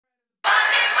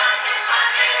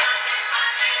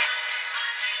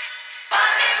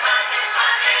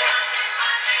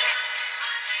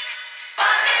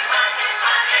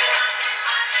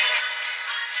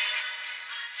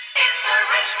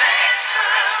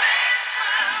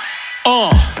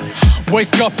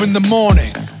Wake up in the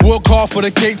morning, work hard for the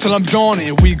cake till I'm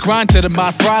yawning. We grind to the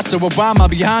my fries, so I wind my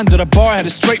behind to the bar,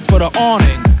 headed straight for the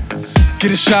awning. Get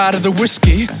a shot of the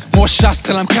whiskey, more shots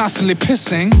till I'm constantly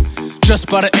pissing. Just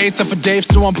by the 8th of a day,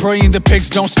 so I'm praying the pigs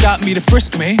don't stop me to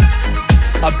frisk me.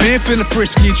 I've been feeling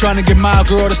frisky, trying to get my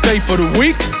girl to stay for the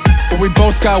week. But we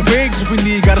both got wigs, we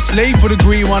need got a slave for the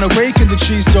green, want a rake in the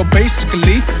cheese. So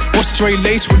basically, what's straight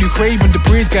lace when you craving to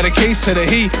breathe? Got a case of the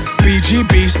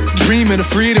heebie-jeebies, dreaming of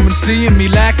freedom and seeing me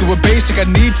lacking what basic I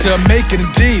need to make it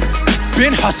indeed.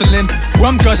 Been hustling,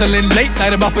 rum guzzling, late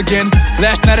night I'm up again.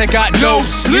 Last night I got no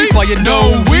sleep, while you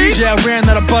know weed. Yeah, I ran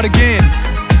out of butt again.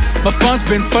 My fun's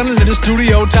been funneling the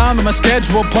studio time and my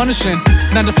schedule punishing.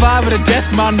 9 to 5 at the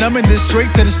desk, mind numbing this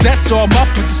straight to the set, so I'm up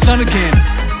with the sun again.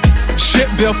 Shit,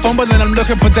 Bill fumbling, I'm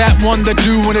looking for that one that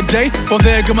do in a day. Well,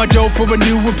 there go my dough for a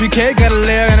new PK. Got a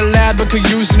lair in a lab that could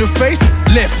use a new face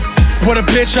lift. What a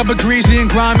bitch, I've been greasy and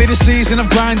grimy this season. I'm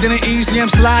grinding it easy, I'm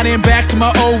sliding back to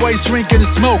my old ways, drinking and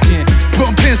smoking,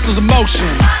 putting pencils in motion.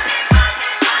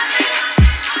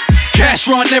 Cash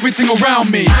run everything around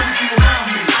me.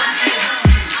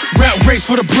 Rat race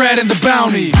for the bread and the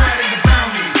bounty.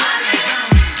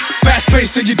 Fast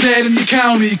pace till you're dead in your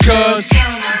county, cause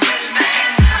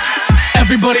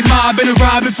everybody mobbing and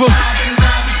robbing for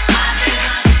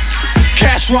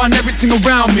cash run everything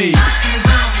around me.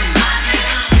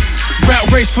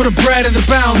 Rat race for the bread and the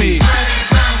bounty.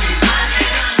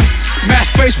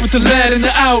 Mask face with the lead and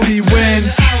the Audi. When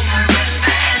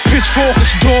pitchfork at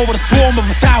your door with a swarm of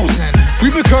 1,000.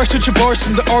 We've been cursed to traverse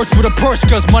from the earth with a purse,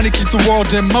 cause money keeps the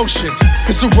world in motion.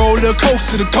 It's a roller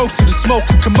coaster, the coast to the smoke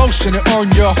and commotion, and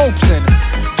earn your hopes in.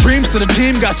 Dreams to the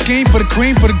team, got scheme for the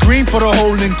cream, for the green, for the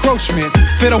whole encroachment.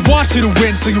 They don't want you to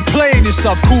win, so you playing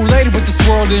yourself Kool-Aid with this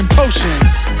world in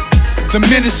potions. The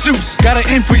men in suits, got an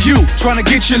in for you, trying to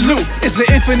get your loot. It's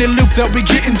an infinite loop that we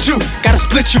get into. Gotta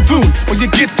split your food, or you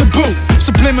get the boot.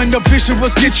 Subliminal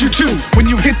visuals get you too.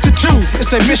 When you hit the two, it's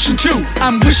their mission too.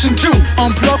 I'm wishing to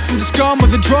unplug from the scum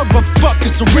of the drug, but fuck,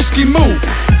 it's a risky move.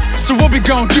 So what we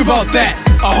gon' do about that?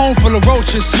 A home full of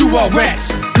roaches, sue all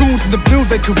rats. Goons in the blue,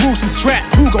 they carouse and strap.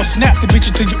 Who gon' snap the bitch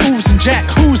until you ooze and jack?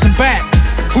 Who's in back?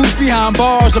 Who's behind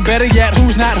bars, or better yet,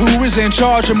 who's not? Who is in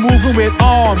charge of moving with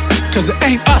arms? Cause it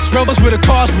ain't us, rebels with a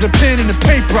cause, with a pen and a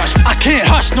paintbrush. I can't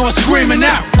hush, no I'm screaming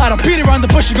out. I don't beat around the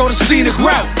bush and go the scenic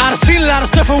route. I done seen a lot of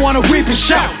stuff, I wanna weep and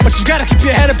shout, but you gotta keep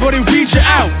your head up or they weed you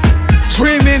out.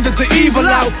 Dreaming that the evil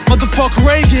out, motherfucker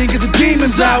Reagan, get the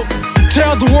demons out.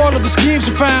 Tell the world of the schemes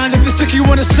you find, and they stick you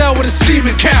in a cell with a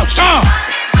cement couch.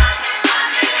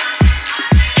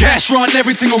 Cash run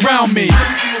everything around me.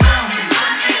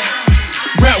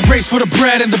 Rat race for the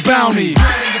bread and the bounty.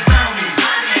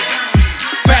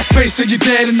 Fast pace till you're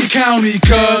dead in your county,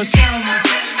 cause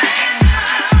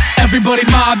everybody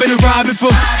mobbing and robbing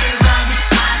for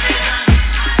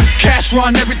cash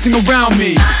run everything around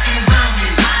me.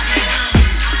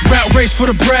 Rat race for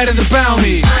the bread and the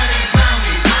bounty.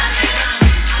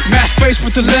 Mask face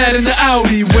with the lead and the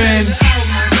Audi. When